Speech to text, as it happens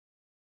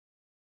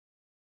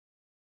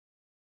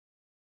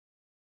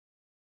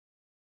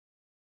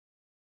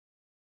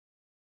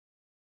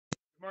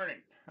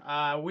Morning.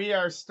 We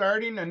are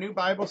starting a new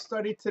Bible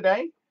study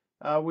today.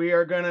 We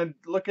are going to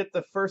look at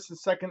the first and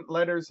second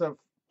letters of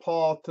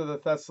Paul to the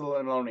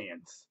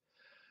Thessalonians.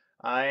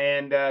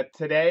 And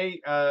today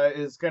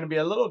is going to be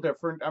a little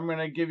different. I'm going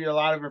to give you a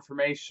lot of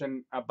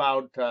information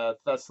about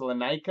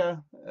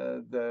Thessalonica,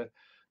 the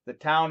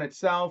town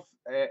itself,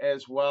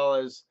 as well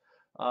as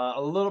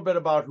a little bit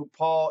about who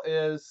Paul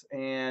is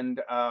and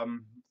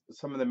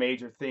some of the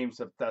major themes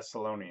of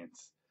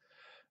Thessalonians.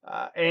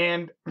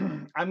 And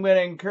I'm going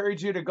to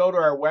encourage you to go to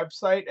our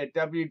website at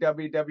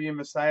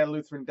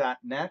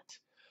www.messiahlutheran.net,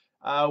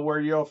 where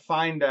you'll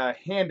find a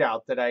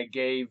handout that I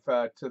gave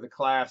to the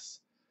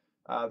classes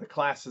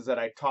that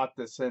I taught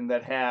this in,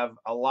 that have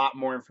a lot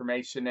more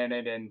information in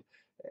it and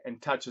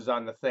touches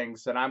on the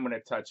things that I'm going to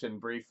touch in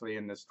briefly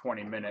in this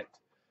 20-minute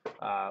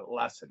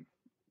lesson.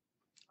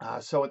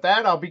 So with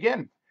that, I'll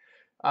begin.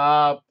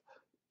 Uh,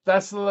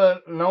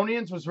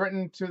 Thessalonians was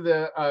written to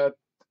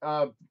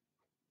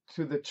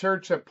the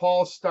church that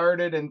Paul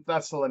started in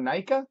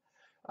Thessalonica.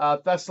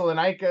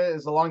 Thessalonica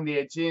is along the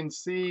Aegean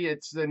Sea.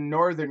 It's in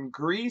northern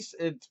Greece.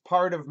 It's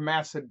part of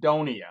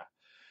Macedonia.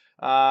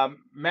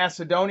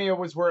 Macedonia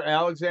was where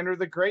Alexander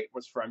the Great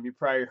was from. You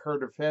probably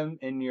heard of him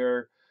in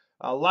your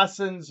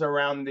lessons.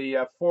 Around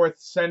the 4th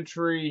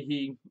century,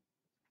 he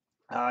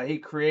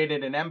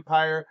created an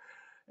empire.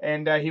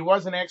 And he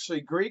wasn't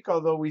actually Greek,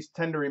 although we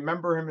tend to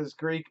remember him as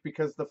Greek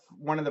because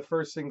one of the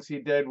first things he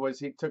did was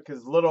he took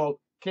his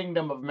little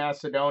kingdom of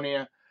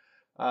Macedonia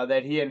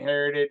that he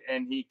inherited,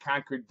 and he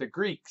conquered the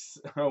Greeks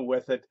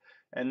with it.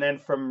 And then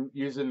from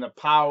using the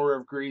power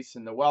of Greece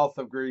and the wealth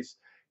of Greece,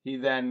 he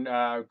then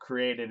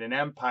created an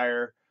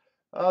empire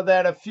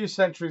that a few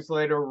centuries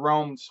later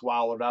Rome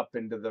swallowed up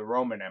into the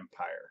Roman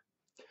Empire.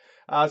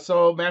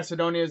 So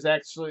Macedonia is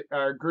actually,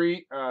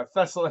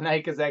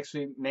 Thessalonica is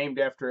actually named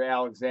after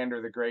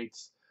Alexander the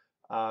Great's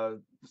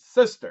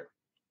sister.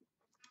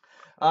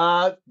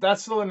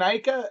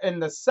 Thessalonica in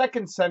the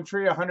 2nd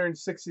century,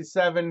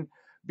 167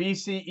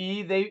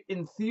 BCE, they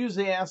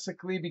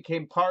enthusiastically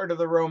became part of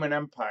the Roman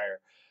Empire.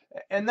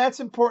 And that's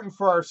important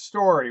for our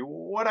story.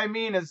 What I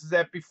mean is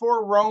that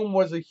before Rome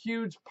was a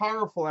huge,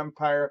 powerful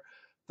empire,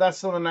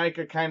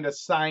 Thessalonica kind of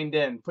signed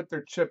in, put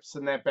their chips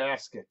in that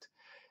basket.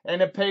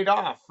 And it paid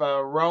off.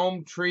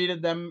 Rome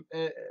treated them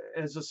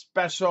as a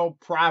special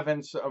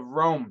province of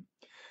Rome.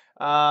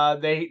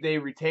 They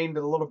retained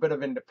a little bit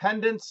of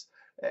independence.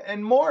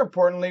 And more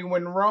importantly,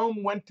 when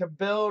Rome went to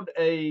build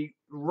a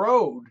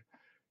road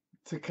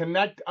to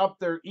connect up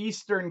their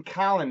eastern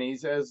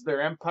colonies as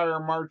their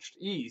empire marched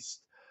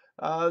east,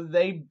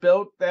 they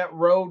built that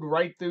road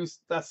right through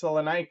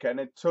Thessalonica. And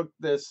it took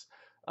this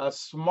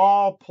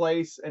small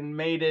place and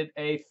made it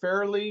a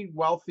fairly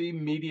wealthy,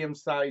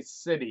 medium-sized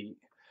city.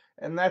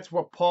 And that's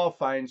what Paul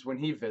finds when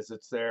he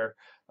visits there.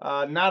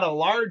 Not a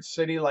large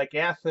city like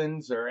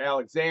Athens or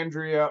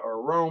Alexandria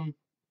or Rome,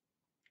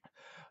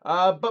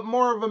 but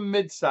more of a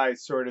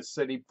mid-sized sort of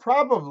city,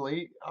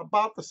 probably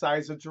about the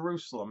size of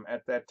Jerusalem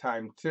at that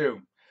time too.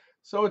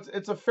 So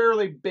it's a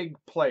fairly big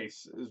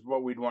place, is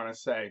what we'd want to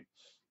say.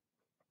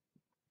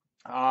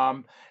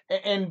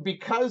 And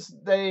because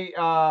they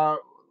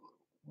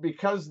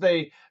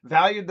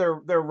valued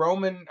their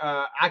Roman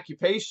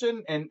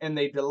occupation, and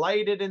they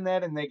delighted in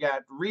that, and they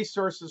got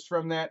resources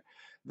from that,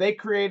 they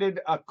created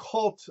a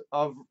cult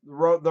of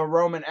the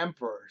Roman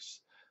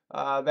emperors.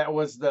 That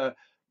was the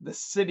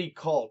city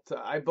cult.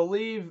 I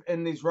believe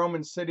in these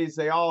Roman cities,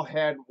 they all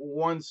had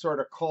one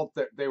sort of cult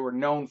that they were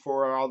known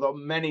for, although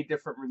many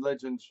different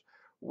religions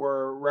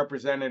were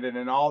represented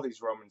in all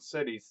these Roman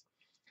cities.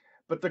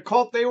 But the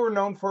cult they were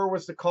known for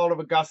was the cult of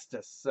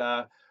Augustus,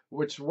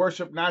 which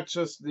worshiped not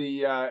just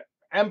the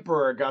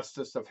Emperor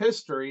Augustus of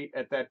history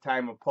at that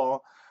time of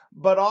Paul,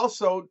 but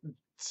also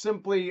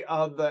simply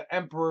the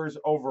emperors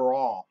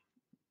overall.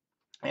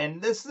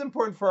 And this is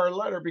important for our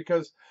letter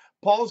because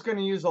Paul's going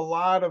to use a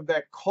lot of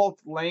that cult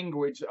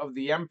language of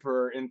the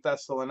emperor in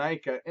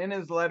Thessalonica in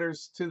his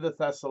letters to the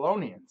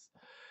Thessalonians.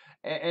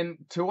 And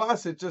to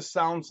us, it just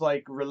sounds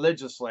like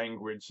religious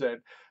language that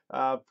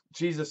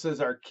Jesus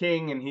is our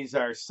king and he's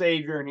our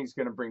savior and he's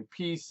going to bring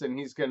peace and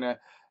he's gonna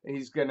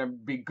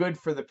be good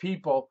for the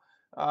people.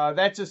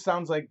 That just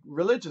sounds like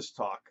religious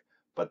talk.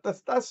 But the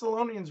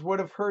Thessalonians would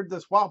have heard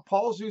this. Wow,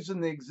 Paul's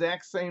using the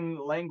exact same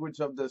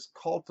language of this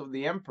cult of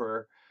the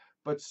emperor,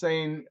 but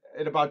saying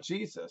it about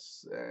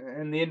Jesus.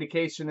 And the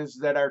indication is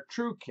that our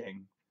true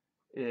king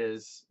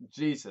is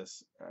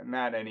Jesus,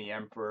 not any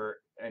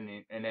emperor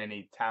in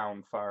any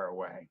town far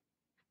away.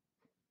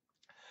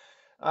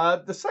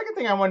 The second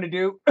thing I want to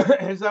do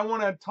is I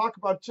want to talk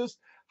about just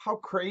how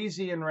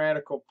crazy and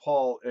radical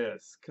Paul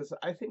is, because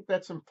I think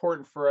that's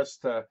important for us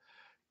to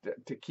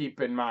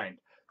keep in mind.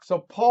 So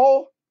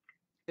Paul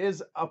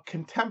is a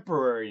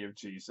contemporary of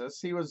Jesus.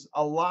 He was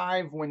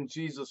alive when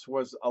Jesus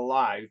was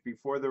alive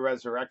before the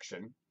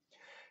resurrection.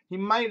 He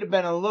might have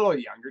been a little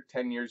younger,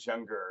 10 years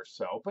younger or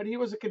so, but he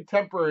was a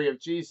contemporary of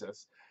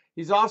Jesus.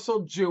 He's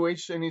also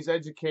Jewish and he's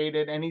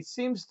educated, and he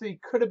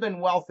could have been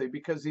wealthy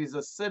because he's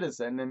a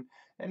citizen,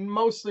 and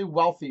mostly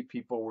wealthy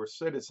people were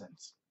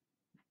citizens.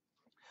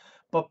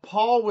 But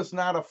Paul was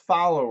not a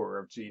follower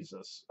of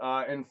Jesus.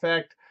 In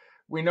fact,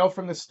 we know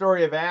from the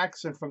story of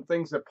Acts and from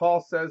things that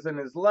Paul says in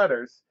his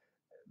letters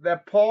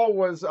that Paul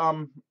was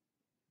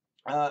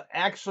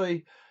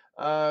actually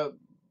uh,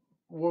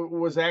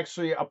 was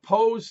actually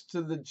opposed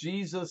to the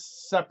Jesus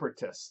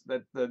separatists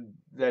that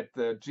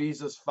the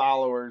Jesus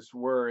followers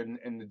were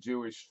in the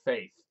Jewish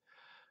faith.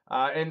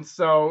 And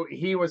so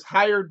he was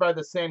hired by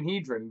the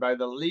Sanhedrin, by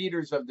the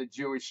leaders of the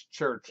Jewish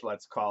church,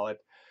 let's call it,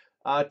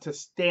 to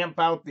stamp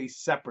out these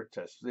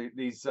separatists,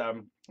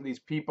 these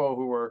people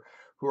who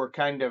were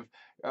kind of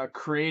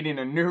creating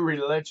a new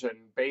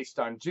religion based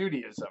on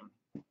Judaism.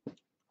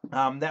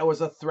 That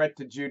was a threat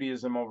to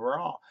Judaism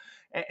overall.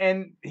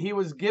 And he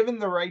was given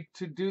the right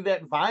to do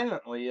that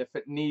violently if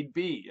it need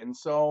be. And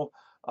so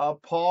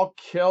Paul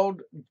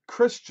killed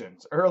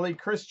Christians, early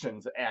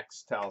Christians,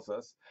 Acts tells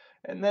us.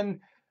 And then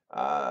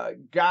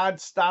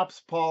God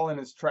stops Paul in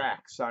his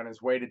tracks on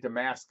his way to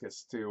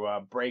Damascus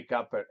to break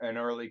up an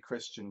early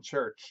Christian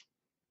church.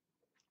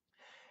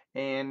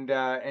 And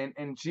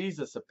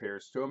Jesus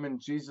appears to him,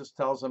 and Jesus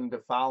tells him to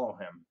follow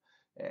him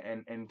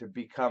and to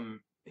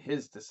become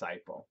his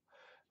disciple.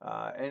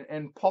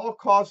 And Paul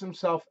calls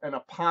himself an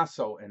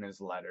apostle in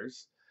his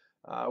letters,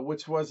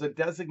 which was a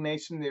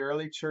designation the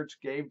early church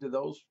gave to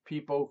those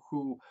people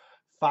who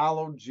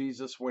followed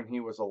Jesus when he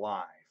was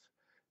alive.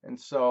 And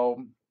so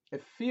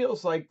it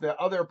feels like the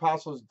other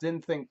apostles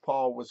didn't think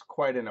Paul was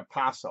quite an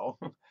apostle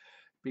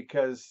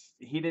because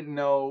he didn't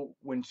know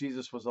when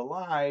Jesus was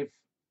alive.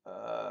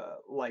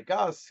 Like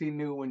us, he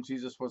knew when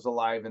Jesus was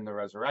alive in the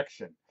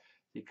resurrection.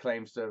 He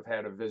claims to have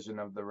had a vision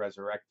of the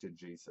resurrected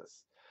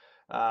Jesus.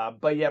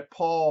 But yet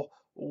Paul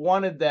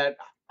wanted that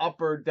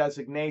upper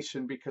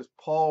designation because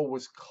Paul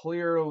was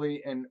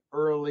clearly an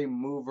early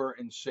mover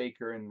and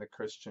shaker in the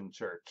Christian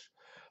church.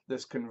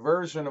 This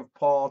conversion of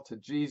Paul to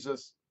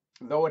Jesus,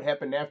 though it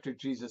happened after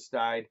Jesus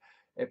died,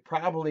 it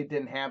probably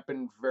didn't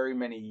happen very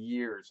many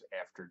years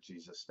after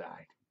Jesus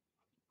died.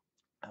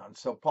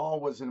 So Paul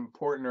was an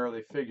important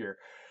early figure.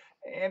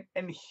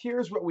 And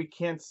here's what we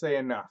can't say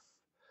enough.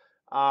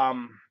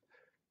 Um,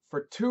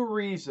 for two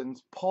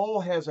reasons, Paul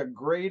has a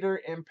greater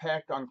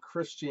impact on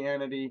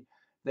Christianity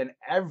than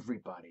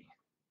everybody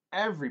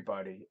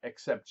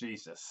except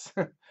Jesus.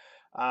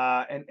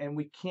 And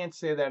we can't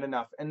say that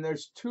enough. And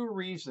there's two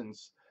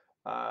reasons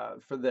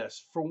for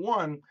this. For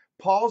one,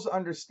 Paul's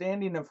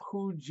understanding of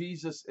who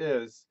Jesus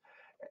is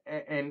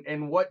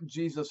and what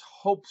Jesus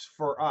hopes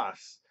for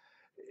us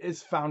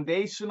is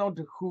foundational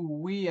to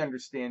who we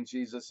understand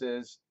Jesus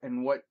is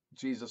and what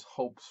Jesus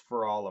hopes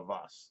for all of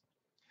us.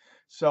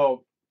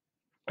 So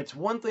it's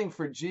one thing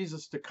for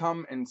Jesus to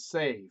come and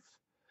save.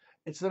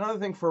 It's another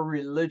thing for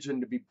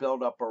religion to be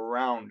built up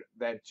around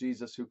that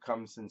Jesus who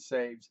comes and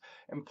saves.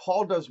 And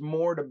Paul does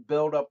more to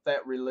build up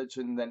that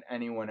religion than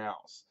anyone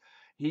else.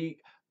 He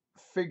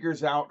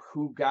figures out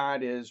who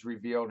God is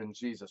revealed in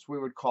Jesus. We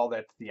would call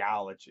that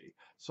theology.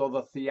 So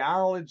the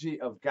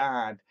theology of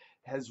God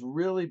has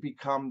really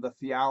become the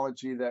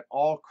theology that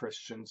all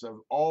Christians of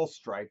all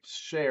stripes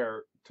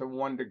share to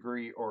one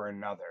degree or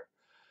another.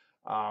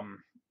 Um,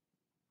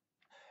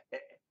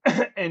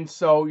 and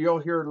so you'll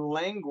hear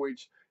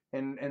language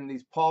in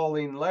these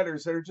Pauline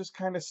letters that are just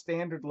kind of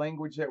standard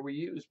language that we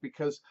use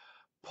because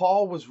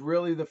Paul was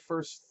really the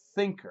first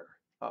thinker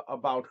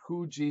about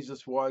who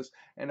Jesus was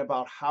and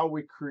about how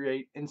we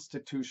create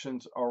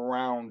institutions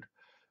around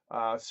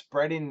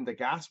spreading the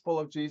gospel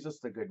of Jesus,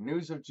 the good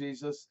news of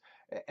Jesus,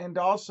 and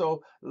also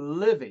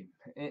living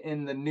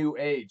in the new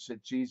age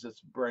that Jesus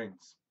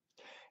brings.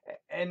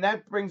 And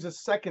that brings a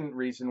second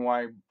reason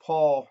why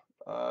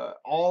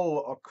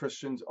all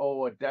Christians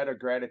owe a debt of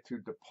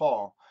gratitude to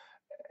Paul.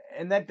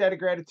 And that debt of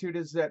gratitude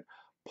is that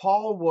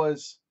Paul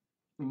was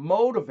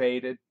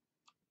motivated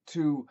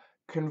to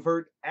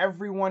convert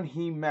everyone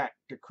he met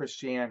to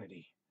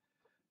Christianity,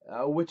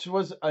 which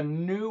was a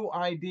new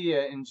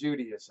idea in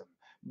Judaism.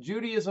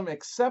 Judaism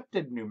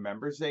accepted new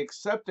members, they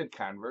accepted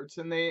converts,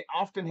 and they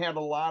often had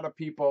a lot of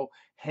people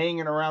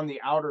hanging around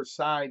the outer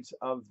sides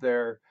of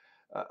their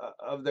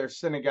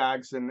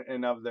synagogues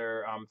and of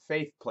their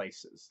faith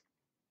places.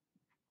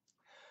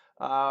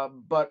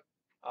 But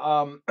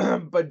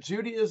but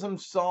Judaism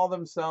saw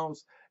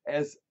themselves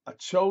as a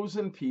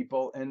chosen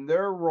people, and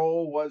their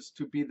role was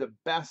to be the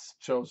best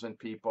chosen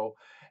people.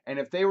 And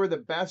if they were the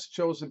best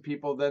chosen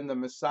people, then the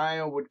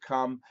Messiah would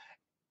come,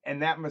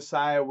 and that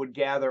Messiah would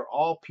gather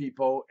all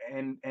people,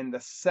 and the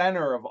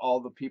center of all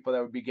the people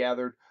that would be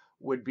gathered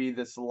would be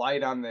this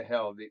light on the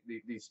hill,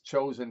 these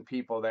chosen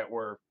people that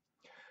were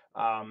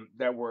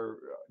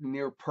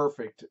near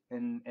perfect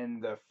in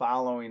the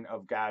following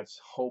of God's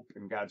hope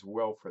and God's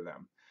will for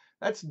them.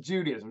 That's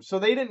Judaism. So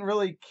they didn't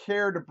really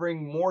care to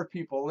bring more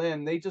people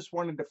in. They just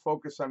wanted to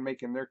focus on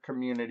making their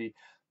community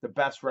the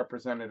best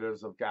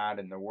representatives of God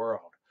in the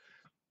world.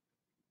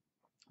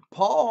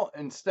 Paul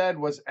instead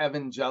was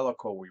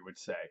evangelical, we would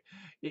say.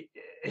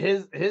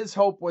 His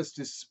hope was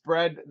to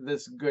spread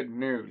this good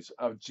news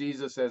of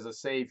Jesus as a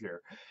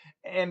savior.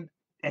 And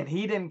and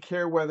he didn't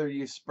care whether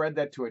you spread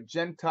that to a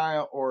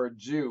Gentile or a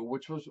Jew,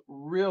 which was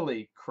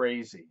really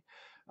crazy.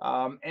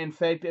 In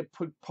fact, it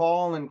put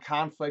Paul in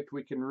conflict.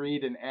 We can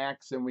read in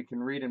Acts and we can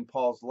read in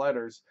Paul's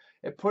letters.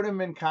 It put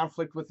him in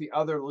conflict with the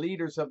other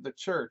leaders of the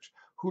church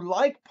who,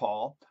 like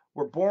Paul,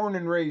 were born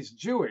and raised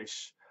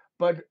Jewish,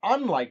 but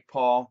unlike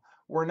Paul,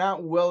 were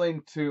not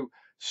willing to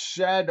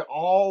shed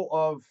all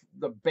of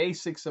the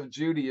basics of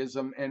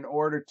Judaism in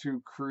order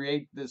to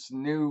create this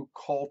new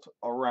cult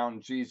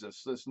around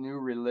Jesus, this new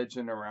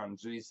religion around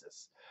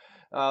Jesus.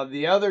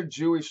 The other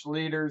Jewish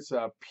leaders,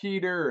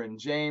 Peter and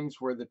James,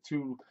 were the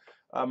two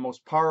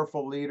most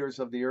powerful leaders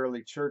of the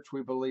early church,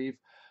 we believe.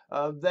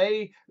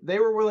 They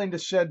were willing to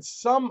shed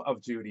some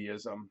of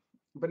Judaism,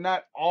 but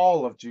not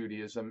all of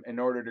Judaism, in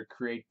order to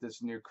create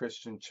this new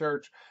Christian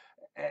church.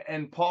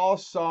 And Paul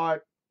saw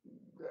it,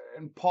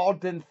 and Paul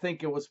didn't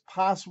think it was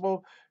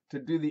possible to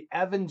do the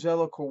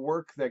evangelical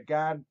work that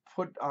God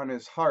put on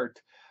his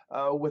heart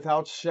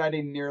without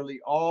shedding nearly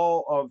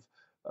all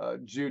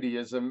of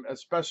Judaism,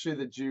 especially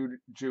the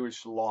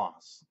Jewish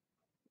laws.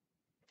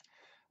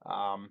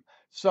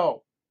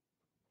 So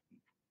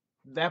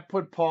that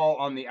put Paul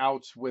on the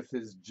outs with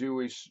his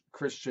Jewish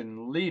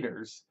Christian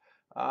leaders,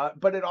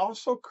 but it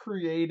also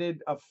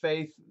created a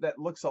faith that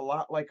looks a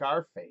lot like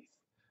our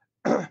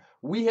faith.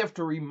 We have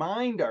to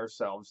remind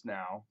ourselves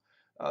now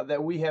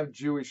that we have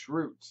Jewish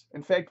roots.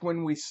 In fact,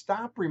 when we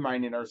stop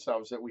reminding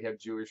ourselves that we have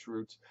Jewish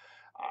roots,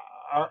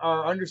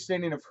 our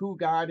understanding of who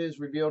God is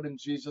revealed in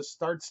Jesus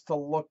starts to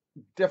look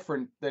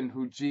different than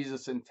who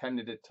Jesus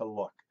intended it to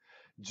look.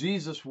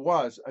 Jesus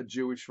was a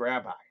Jewish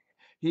rabbi.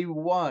 He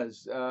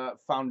was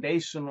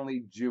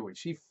foundationally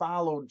Jewish. He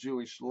followed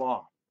Jewish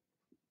law.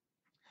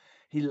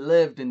 He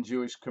lived in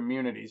Jewish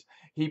communities.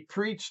 He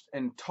preached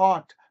and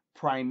taught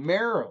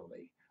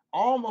primarily,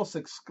 almost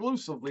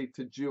exclusively,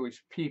 to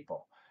Jewish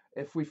people.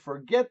 If we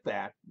forget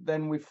that,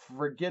 then we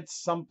forget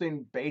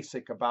something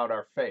basic about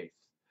our faith.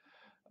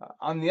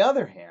 On the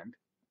other hand,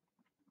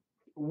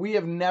 we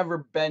have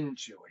never been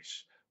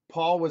Jewish.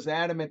 Paul was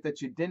adamant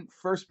that you didn't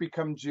first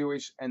become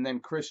Jewish and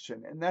then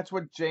Christian. And that's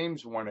what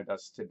James wanted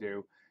us to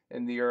do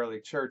in the early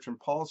church. And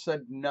Paul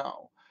said,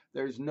 no,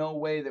 there's no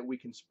way that we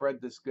can spread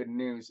this good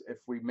news if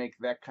we make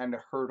that kind of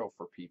hurdle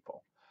for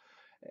people.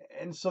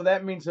 And so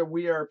that means that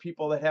we are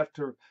people that have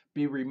to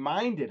be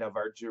reminded of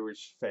our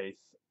Jewish faith,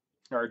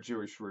 our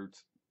Jewish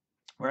roots,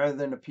 rather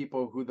than the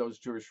people who those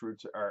Jewish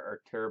roots are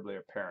terribly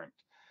apparent.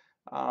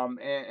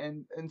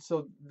 And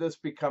so this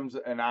becomes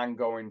an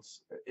ongoing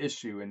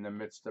issue in the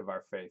midst of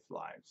our faith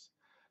lives.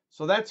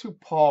 So that's who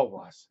Paul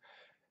was.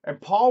 And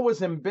Paul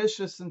was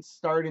ambitious in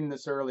starting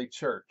this early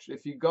church.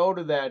 If you go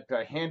to that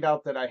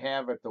handout that I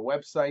have at the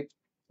website,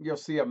 you'll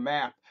see a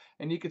map.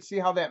 And you can see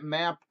how that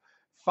map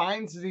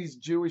finds these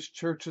Jewish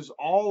churches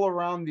all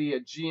around the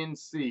Aegean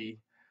Sea.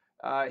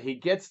 He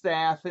gets to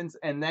Athens,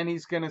 and then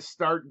he's going to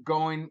start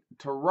going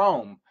to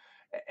Rome.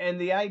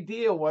 And the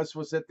idea was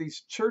that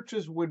these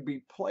churches would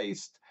be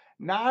placed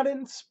not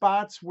in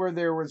spots where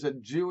there was a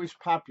Jewish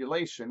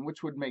population,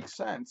 which would make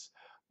sense,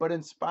 but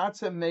in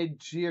spots that made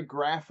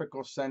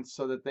geographical sense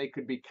so that they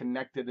could be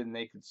connected and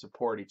they could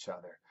support each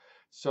other.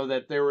 So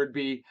that there would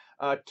be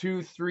a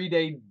 2-3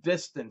 day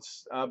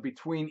distance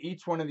between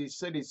each one of these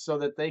cities so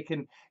that they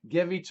can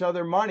give each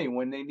other money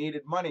when they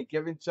needed money,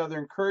 give each other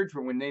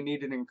encouragement when they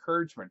needed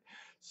encouragement.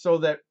 So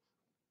that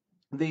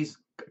these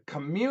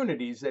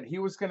communities that he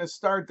was going to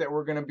start that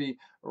were going to be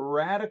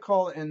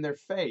radical in their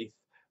faith,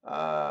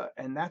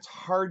 and that's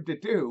hard to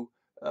do,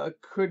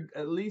 could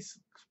at least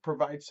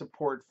provide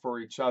support for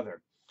each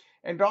other.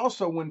 And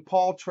also, when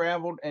Paul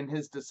traveled and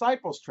his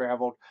disciples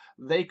traveled,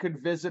 they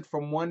could visit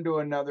from one to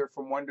another,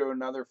 from one to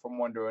another, from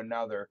one to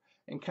another,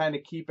 and kind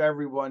of keep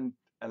everyone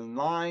in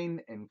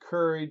line,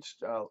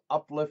 encouraged,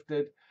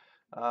 uplifted.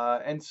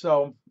 And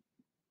so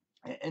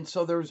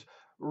there's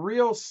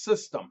real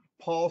system.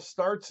 Paul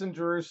starts in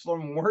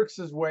Jerusalem, works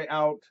his way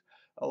out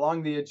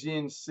along the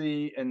Aegean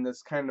Sea in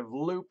this kind of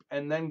loop,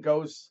 and then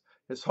goes.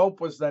 His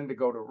hope was then to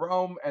go to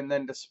Rome and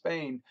then to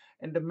Spain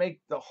and to make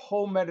the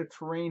whole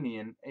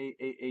Mediterranean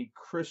a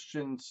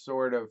Christian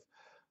sort of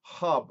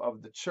hub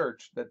of the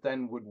church that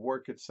then would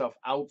work itself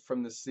out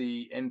from the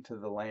sea into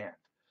the land.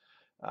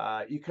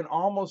 You can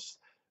almost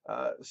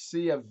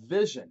see a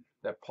vision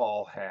that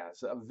Paul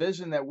has, a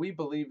vision that we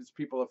believe as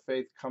people of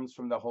faith comes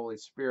from the Holy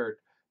Spirit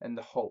and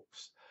the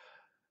hopes.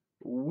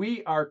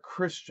 We are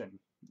Christian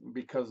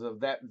because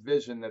of that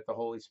vision that the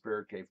Holy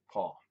Spirit gave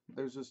Paul.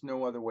 There's just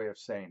no other way of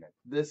saying it.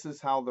 This is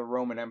how the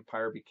Roman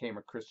Empire became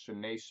a Christian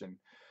nation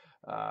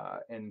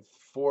in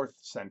 4th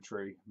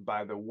century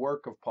by the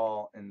work of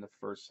Paul in the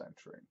 1st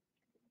century.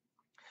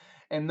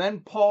 And then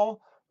Paul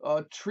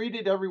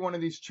treated every one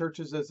of these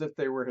churches as if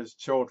they were his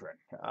children.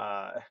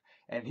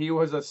 And he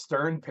was a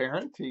stern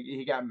parent.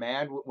 He got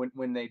mad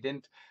when they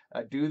didn't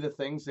do the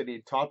things that he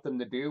had taught them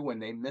to do, when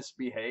they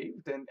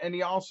misbehaved. And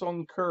he also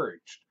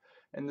encouraged.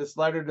 And this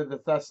letter to the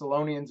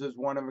Thessalonians is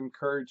one of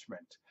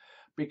encouragement,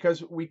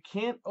 because we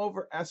can't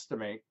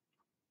overestimate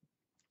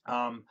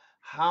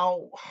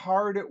how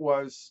hard it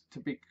was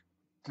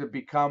to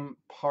become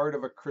part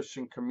of a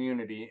Christian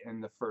community in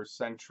the 1st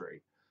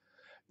century.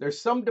 There's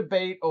some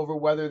debate over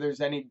whether there's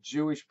any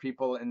Jewish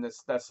people in the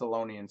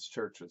Thessalonians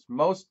churches.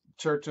 Most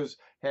churches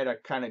had a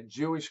kind of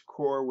Jewish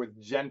core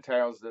with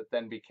Gentiles that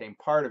then became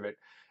part of it.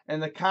 And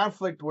the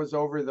conflict was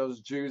over those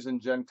Jews and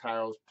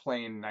Gentiles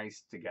playing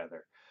nice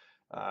together.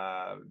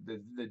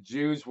 The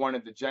Jews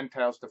wanted the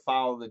Gentiles to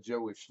follow the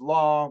Jewish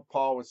law.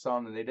 Paul was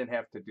telling them they didn't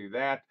have to do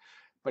that,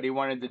 but he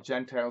wanted the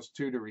Gentiles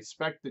too to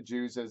respect the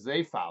Jews as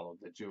they followed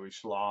the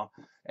Jewish law,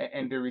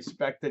 and to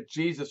respect that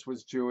Jesus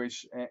was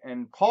Jewish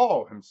and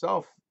Paul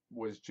himself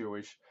was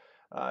Jewish,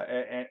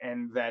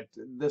 and that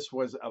this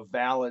was a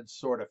valid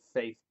sort of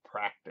faith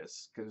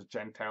practice, because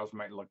Gentiles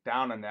might look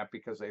down on that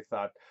because they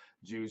thought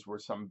Jews were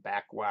some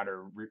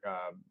backwater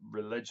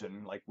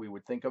religion, like we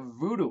would think of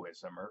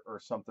voodooism or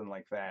something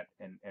like that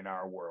in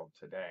our world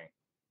today.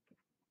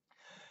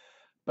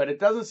 But it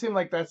doesn't seem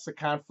like that's the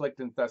conflict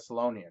in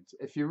Thessalonians.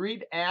 If you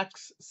read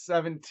Acts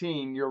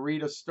 17, you'll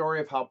read a story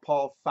of how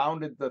Paul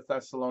founded the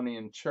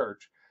Thessalonian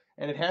church,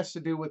 and it has to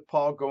do with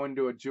Paul going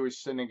to a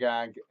Jewish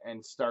synagogue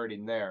and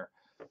starting there.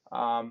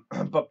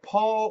 But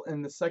Paul,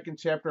 in the second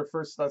chapter of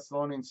 1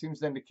 Thessalonians, seems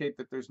to indicate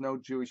that there's no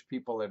Jewish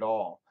people at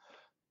all.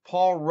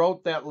 Paul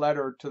wrote that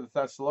letter to the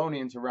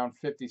Thessalonians around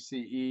 50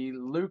 CE.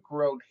 Luke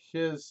wrote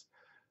his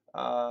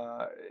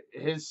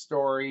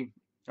story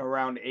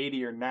around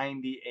 80 or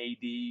 90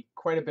 AD,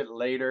 quite a bit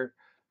later.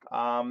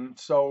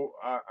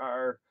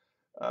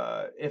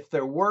 If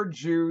there were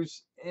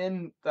Jews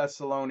in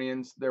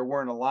Thessalonians, there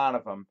weren't a lot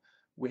of them.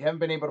 We haven't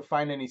been able to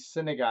find any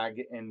synagogue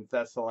in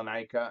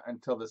Thessalonica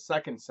until the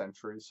 2nd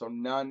century, so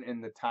none in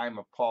the time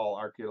of Paul,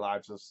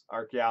 archaeologists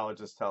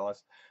tell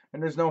us.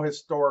 And there's no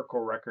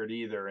historical record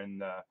either in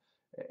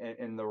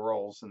the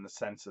rolls and the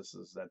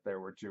censuses that there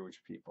were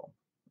Jewish people.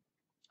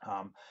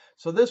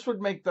 So this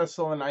would make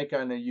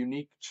Thessalonica a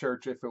unique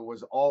church if it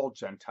was all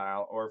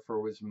Gentile or if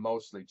it was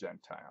mostly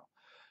Gentile.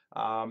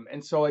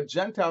 And so a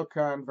Gentile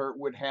convert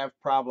would have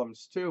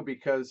problems too,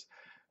 because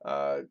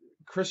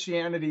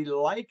Christianity,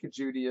 like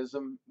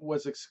Judaism,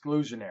 was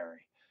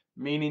exclusionary,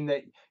 meaning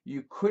that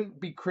you couldn't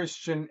be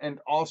Christian and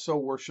also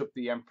worship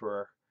the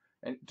emperor,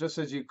 and just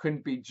as you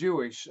couldn't be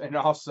Jewish and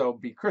also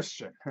be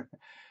Christian.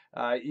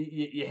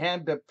 You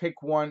had to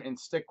pick one and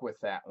stick with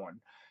that one.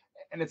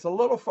 And it's a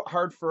little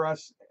hard for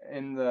us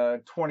in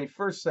the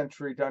 21st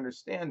century to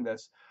understand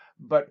this,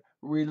 but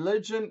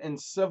religion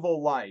and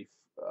civil life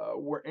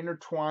were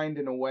intertwined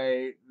in a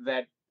way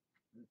that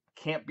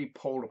can't be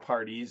pulled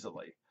apart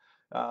easily.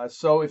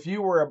 So if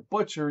you were a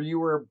butcher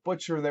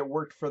that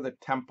worked for the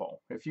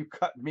temple. If you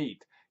cut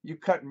meat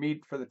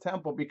for the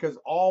temple, because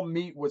all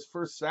meat was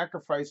first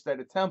sacrificed at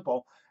a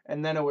temple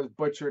and then it was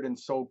butchered and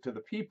sold to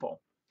the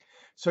people.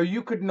 So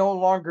you could no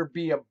longer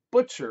be a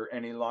butcher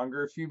any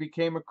longer if you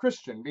became a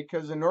Christian,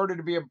 because in order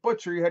to be a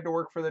butcher, you had to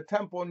work for the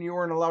temple, and you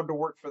weren't allowed to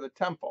work for the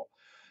temple.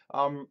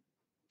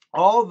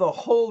 All the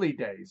holy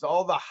days,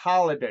 all the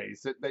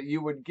holidays that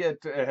you would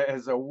get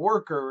as a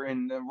worker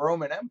in the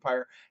Roman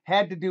Empire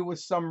had to do with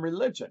some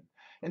religion.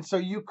 And so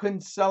you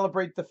couldn't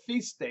celebrate the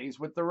feast days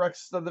with the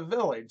rest of the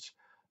village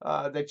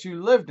that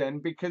you lived in,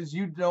 because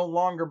you no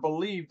longer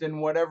believed in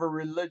whatever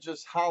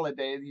religious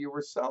holiday you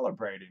were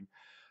celebrating.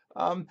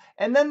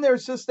 And then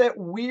there's just that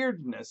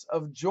weirdness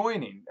of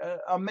joining.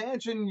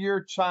 Imagine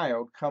your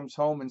child comes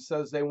home and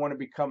says they want to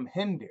become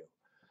Hindu.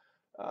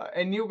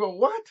 And you go,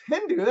 what?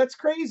 Hindu? That's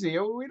crazy.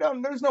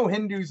 There's no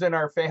Hindus in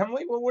our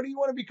family. Well, what do you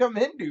want to become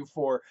Hindu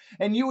for?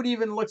 And you would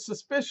even look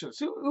suspicious.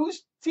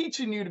 Who's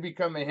teaching you to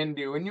become a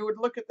Hindu? And you would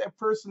look at that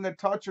person that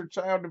taught your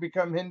child to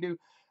become Hindu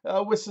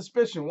with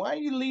suspicion. Why are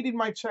you leading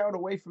my child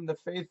away from the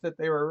faith that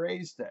they were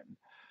raised in?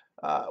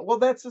 Well,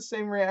 that's the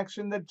same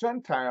reaction that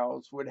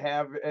Gentiles would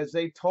have as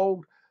they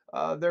told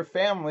their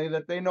family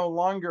that they no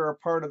longer are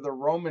part of the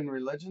Roman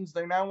religions.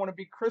 They now want to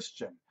be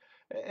Christian.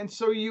 And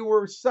so you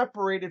were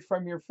separated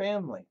from your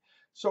family.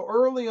 So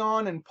early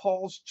on in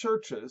Paul's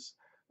churches,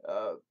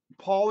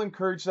 Paul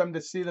encouraged them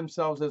to see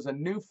themselves as a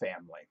new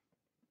family.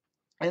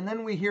 And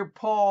then we hear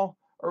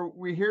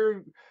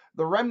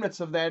the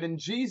remnants of that in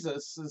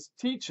Jesus'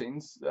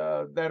 teachings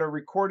that are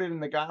recorded in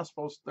the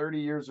Gospels 30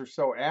 years or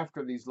so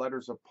after these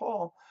letters of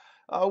Paul,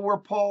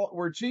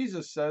 where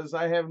Jesus says,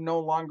 I have no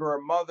longer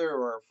a mother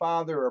or a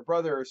father or a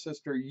brother or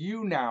sister.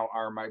 You now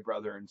are my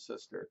brother and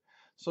sister.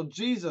 So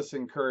Jesus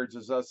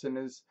encourages us in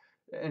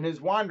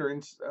his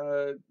wanderings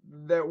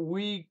that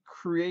we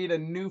create a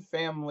new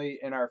family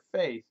in our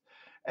faith.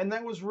 And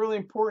that was really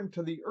important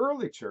to the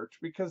early church,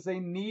 because they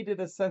needed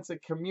a sense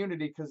of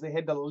community, because they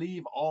had to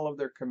leave all of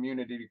their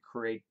community to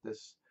create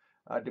this,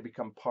 to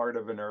become part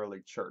of an early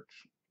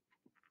church.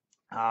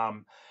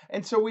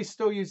 And so we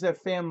still use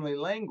that family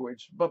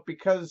language, but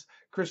because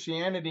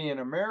Christianity in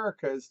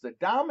America is the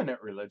dominant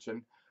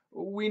religion,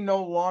 we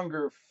no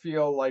longer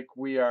feel like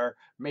we are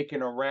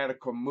making a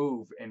radical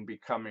move in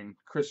becoming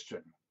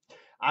Christian.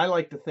 I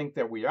like to think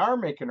that we are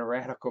making a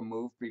radical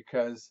move,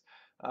 because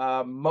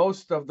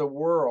most of the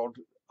world,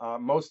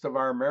 most of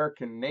our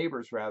American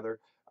neighbors rather,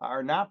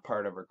 are not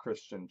part of a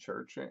Christian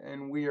church,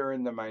 and we are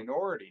in the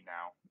minority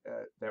now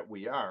that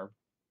we are.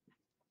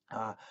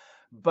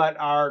 but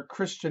our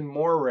Christian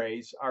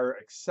mores are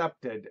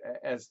accepted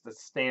as the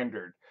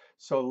standard.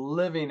 So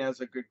living as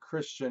a good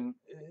Christian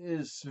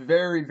is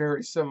very,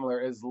 very similar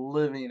as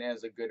living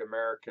as a good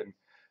American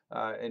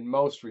in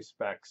most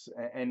respects.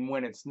 And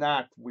when it's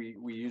not, we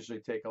usually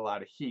take a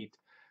lot of heat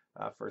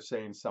for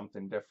saying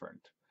something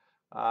different.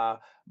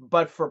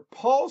 But for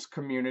Paul's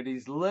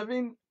communities,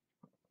 living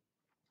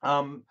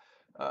um,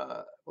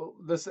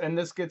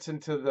 this gets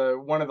into the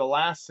one of the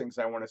last things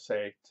I want to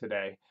say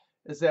today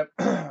is that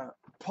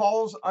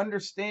Paul's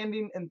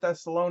understanding in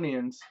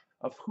Thessalonians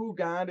of who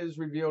God is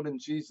revealed in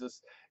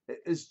Jesus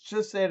is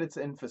just at its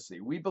infancy.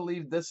 We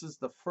believe this is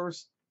the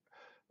first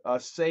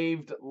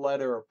saved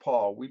letter of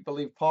Paul. We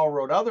believe Paul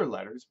wrote other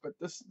letters, but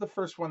this is the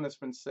first one that's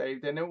been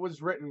saved, and it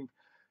was written,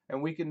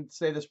 and we can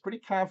say this pretty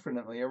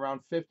confidently,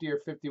 around 50 or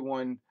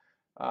 51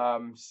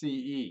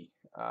 CE.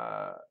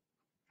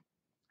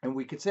 And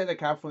we could say that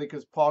confidently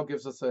because Paul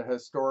gives us a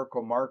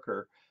historical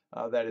marker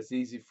that is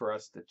easy for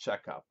us to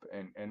check up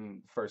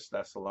in First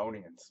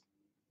Thessalonians.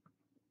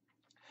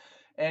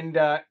 And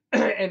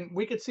and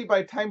we could see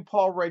by the time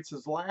Paul writes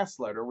his last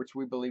letter, which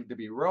we believe to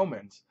be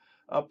Romans,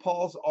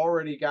 Paul's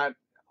already got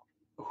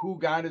who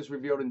God is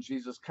revealed in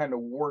Jesus kind of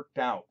worked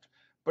out.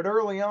 But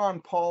early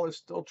on, Paul is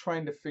still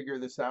trying to figure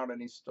this out,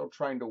 and he's still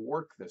trying to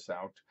work this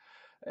out.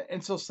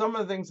 And so some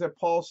of the things that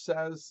Paul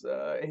says,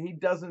 he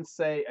doesn't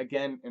say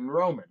again in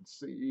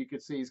Romans. You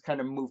could see he's kind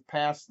of moved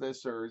past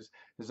this, or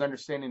his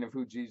understanding of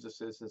who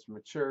Jesus is has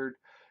matured,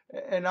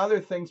 and other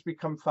things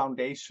become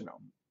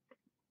foundational.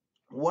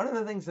 One of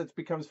the things that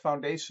becomes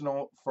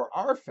foundational for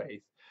our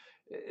faith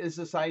is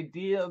this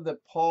idea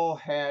that Paul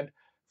had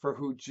for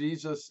who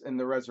Jesus and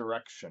the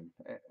resurrection,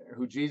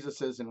 who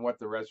Jesus is and what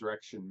the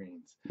resurrection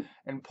means.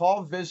 And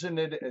Paul visioned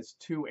it as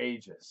two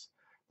ages.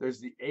 There's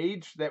the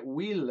age that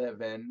we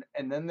live in,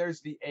 and then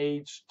there's the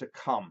age to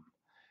come.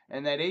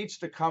 And that age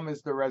to come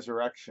is the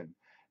resurrection.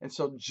 And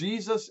so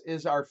Jesus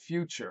is our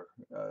future,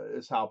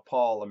 is how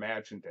Paul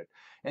imagined it.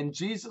 And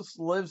Jesus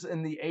lives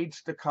in the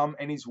age to come,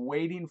 and he's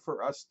waiting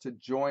for us to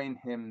join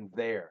him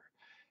there.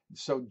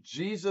 So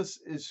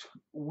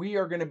we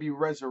are going to be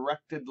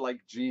resurrected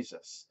like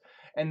Jesus.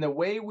 And the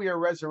way we are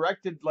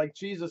resurrected like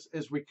Jesus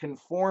is we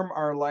conform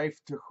our life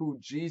to who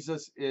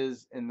Jesus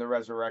is in the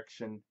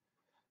resurrection.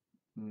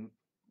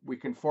 We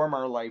conform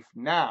our life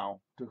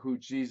now to who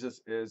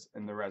Jesus is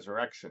in the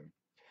resurrection.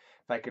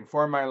 If I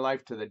conform my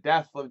life to the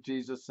death of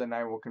Jesus, then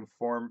I will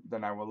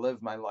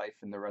live my life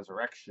in the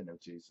resurrection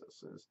of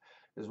Jesus,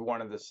 is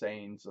one of the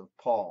sayings of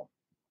Paul.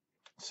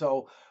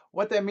 So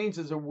what that means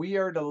is that we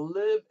are to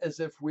live as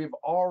if we've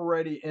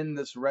already in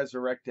this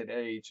resurrected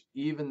age,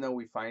 even though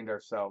we find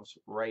ourselves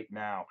right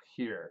now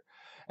here.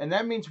 And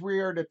that means we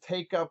are to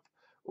take up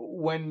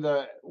when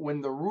the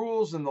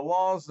rules and the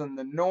laws and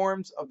the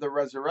norms of the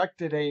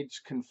resurrected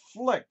age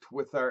conflict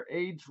with our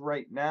age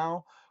right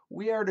now,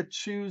 we are to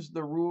choose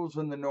the rules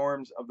and the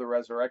norms of the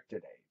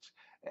resurrected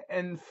age.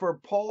 And for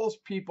Paul's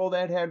people,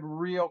 that had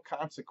real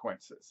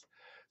consequences.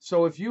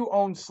 So if you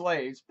own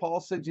slaves, Paul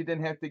said you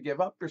didn't have to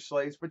give up your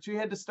slaves, but you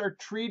had to start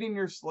treating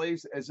your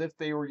slaves as if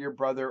they were your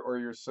brother or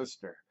your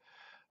sister.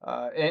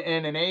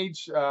 In an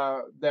age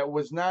that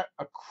was not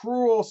a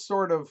cruel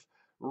sort of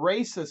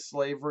racist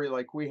slavery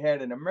like we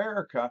had in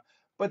America,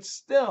 but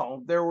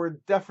still there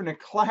were definite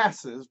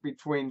classes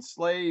between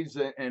slaves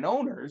and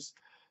owners.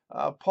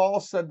 Paul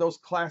said those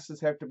classes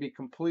have to be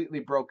completely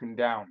broken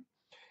down,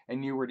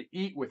 and you were to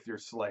eat with your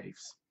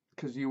slaves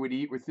because you would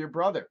eat with your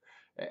brother,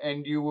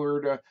 and you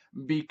were to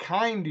be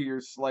kind to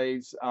your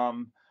slaves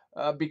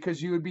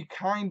because you would be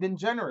kind and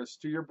generous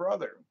to your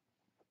brother.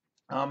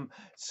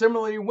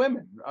 Similarly,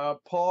 women.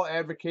 Paul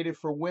advocated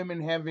for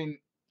women having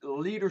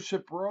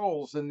leadership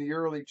roles in the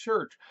early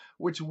church,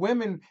 which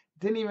women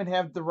didn't even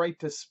have the right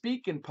to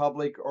speak in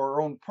public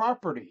or own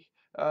property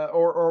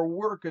or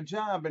work a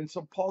job. And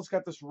so Paul's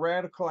got this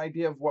radical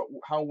idea of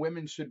how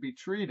women should be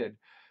treated.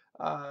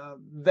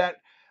 That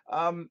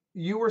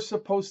you were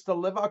supposed to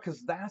live out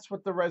because that's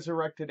what the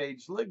resurrected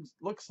age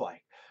looks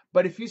like.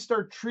 But if you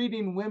start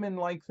treating women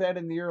like that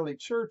in the early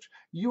church,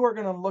 you are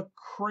going to look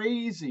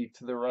crazy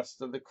to the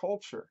rest of the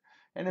culture.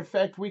 And in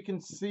fact, we can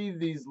see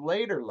these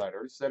later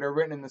letters that are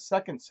written in the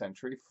second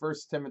century,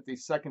 First Timothy,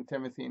 Second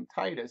Timothy, and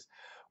Titus.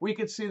 We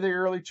could see the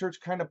early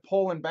church kind of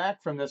pulling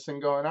back from this and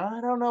going,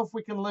 I don't know if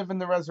we can live in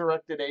the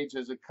resurrected age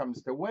as it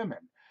comes to women.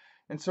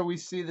 And so we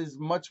see this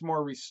much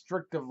more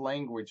restrictive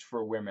language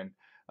for women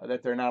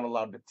that they're not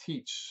allowed to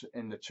teach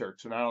in the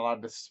church. They're not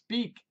allowed to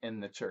speak in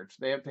the church.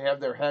 They have to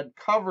have their head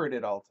covered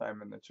at all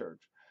time in the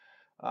church.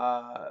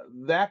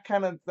 That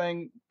kind of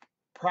thing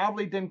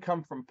probably didn't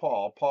come from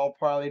Paul. Paul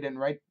probably didn't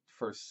write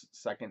First,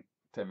 Second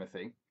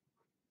Timothy.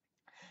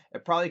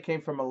 It probably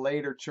came from a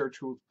later church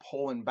who was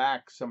pulling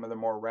back some of the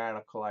more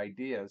radical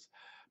ideas,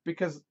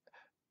 because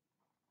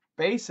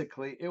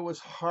basically it was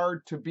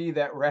hard to be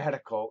that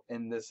radical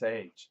in this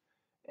age,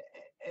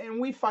 and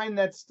we find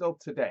that still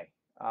today.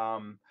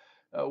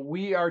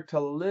 We are to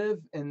live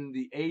in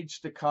the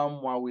age to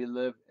come while we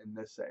live in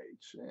this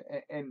age.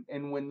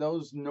 And when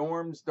those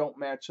norms don't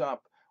match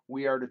up,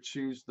 we are to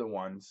choose the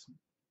ones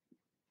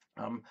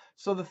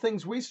So the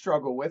things we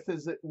struggle with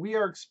is that we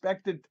are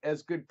expected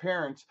as good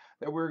parents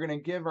that we're going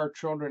to give our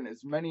children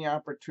as many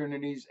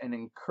opportunities and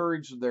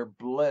encourage their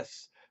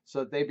bliss so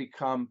that they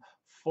become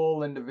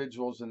full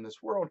individuals in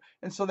this world.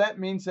 And so that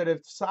means that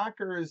if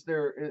soccer is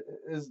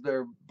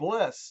their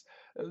bliss,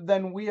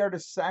 then we are to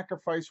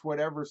sacrifice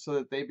whatever so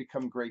that they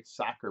become great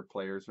soccer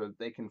players or that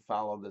they can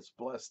follow this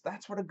bliss.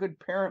 That's what a good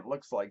parent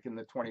looks like in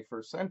the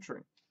 21st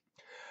century.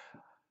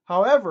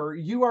 However,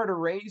 you are to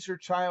raise your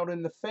child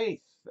in the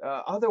faith.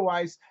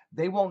 Otherwise,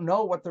 they won't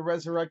know what the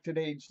resurrected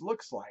age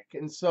looks like.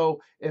 And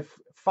so, if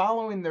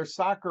following their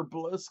soccer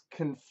bliss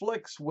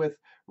conflicts with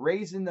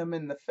raising them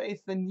in the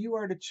faith, then you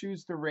are to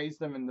choose to raise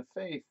them in the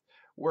faith.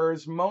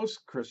 Whereas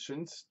most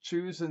Christians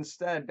choose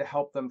instead to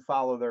help them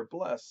follow their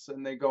bliss,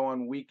 and they go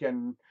on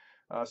weekend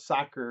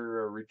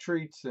soccer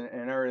retreats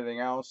and everything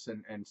else,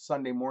 and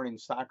Sunday morning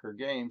soccer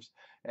games,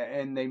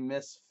 and they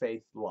miss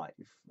faith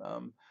life.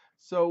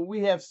 So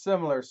we have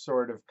similar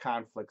sort of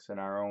conflicts in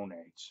our own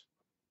age.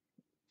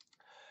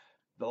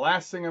 The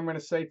last thing I'm going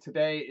to say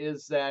today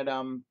is that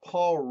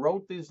Paul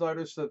wrote these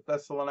letters to the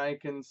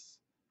Thessalonians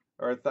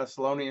or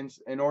Thessalonians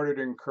in order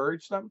to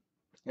encourage them,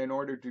 in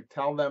order to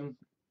tell them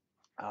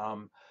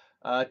um,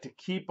 to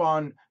keep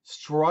on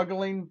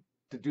struggling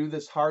to do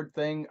this hard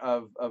thing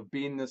of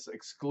being this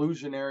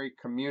exclusionary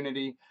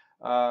community,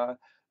 uh,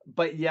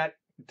 but yet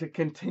to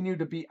continue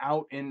to be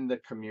out in the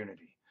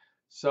community.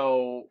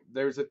 So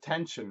there's a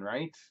tension,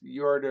 right?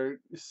 You are to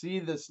see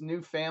this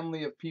new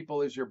family of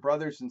people as your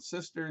brothers and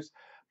sisters,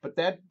 but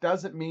that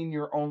doesn't mean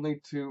you're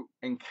only to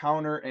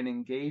encounter and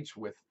engage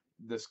with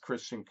this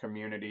Christian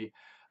community.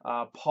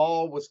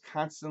 Paul was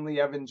constantly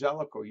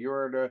evangelical. You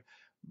are to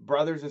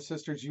brothers and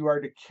sisters, you are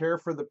to care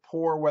for the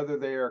poor whether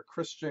they are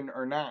Christian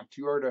or not.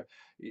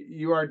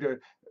 You are to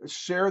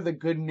share the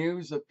good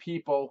news of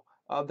people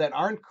that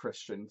aren't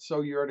Christian.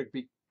 So you are to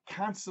be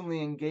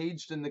constantly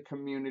engaged in the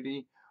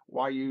community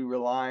while you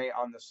rely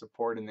on the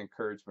support and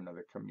encouragement of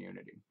the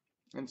community.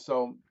 And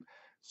so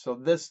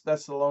this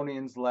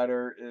Thessalonians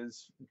letter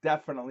is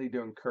definitely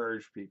to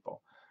encourage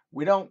people.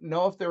 We don't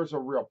know if there was a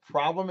real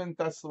problem in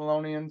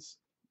Thessalonians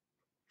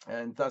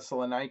and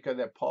Thessalonica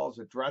that Paul's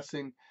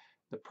addressing.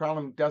 The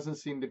problem doesn't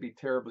seem to be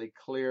terribly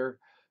clear.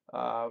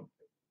 Uh,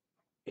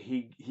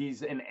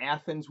 he's in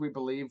Athens, we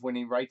believe, when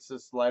he writes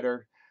this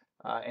letter,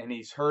 and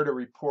he's heard a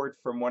report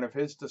from one of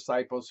his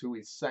disciples who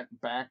he's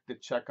sent back to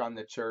check on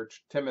the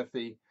church,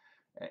 Timothy,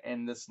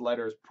 and this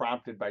letter is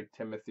prompted by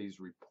Timothy's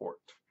report.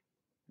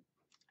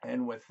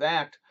 And with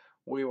that,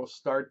 we will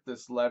start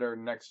this letter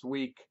next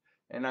week.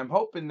 And I'm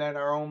hoping that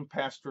our own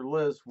Pastor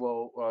Liz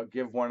will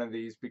give one of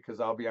these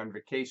because I'll be on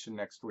vacation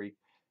next week,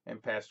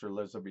 and Pastor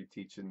Liz will be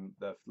teaching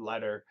the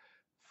letter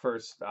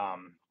first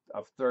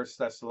of First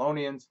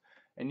Thessalonians.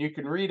 And you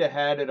can read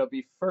ahead. It'll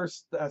be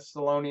First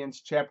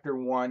Thessalonians chapter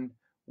 1,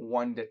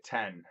 1 to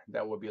 10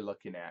 that we'll be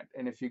looking at.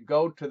 And if you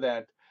go to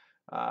that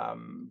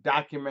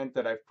document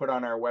that I've put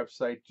on our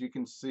website, you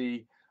can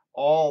see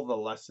all the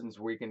lessons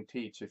we can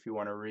teach if you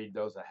want to read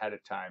those ahead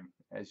of time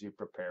as you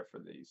prepare for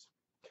these.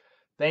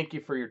 Thank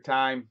you for your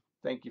time.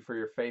 Thank you for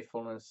your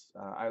faithfulness.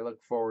 I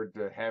look forward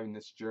to having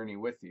this journey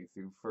with you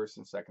through 1st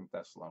and 2nd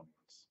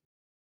Thessalonians.